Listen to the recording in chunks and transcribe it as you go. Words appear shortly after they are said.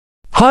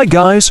Hi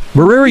guys,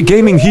 MORARY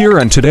Gaming here,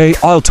 and today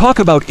I'll talk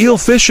about eel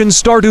fish in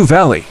Stardew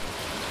Valley.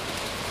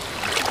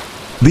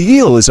 The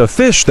eel is a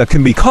fish that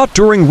can be caught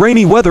during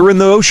rainy weather in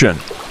the ocean,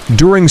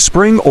 during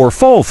spring or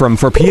fall from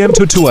 4 p.m.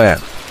 to 2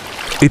 a.m.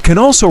 It can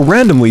also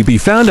randomly be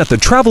found at the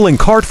traveling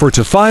cart for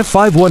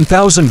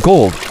 1,000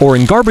 gold or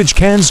in garbage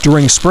cans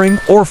during spring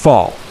or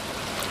fall.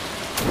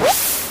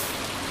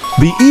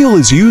 The eel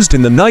is used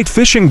in the night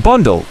fishing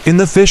bundle in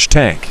the fish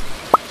tank.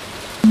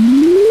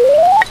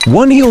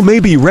 One eel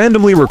may be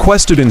randomly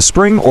requested in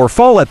spring or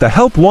fall at the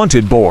Help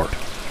Wanted board,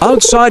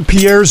 outside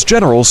Pierre's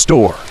general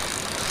store.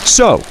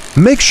 So,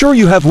 make sure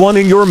you have one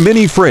in your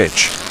mini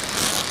fridge.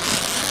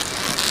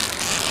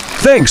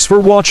 Thanks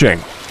for watching.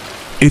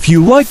 If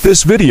you like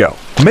this video,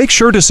 make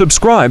sure to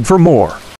subscribe for more.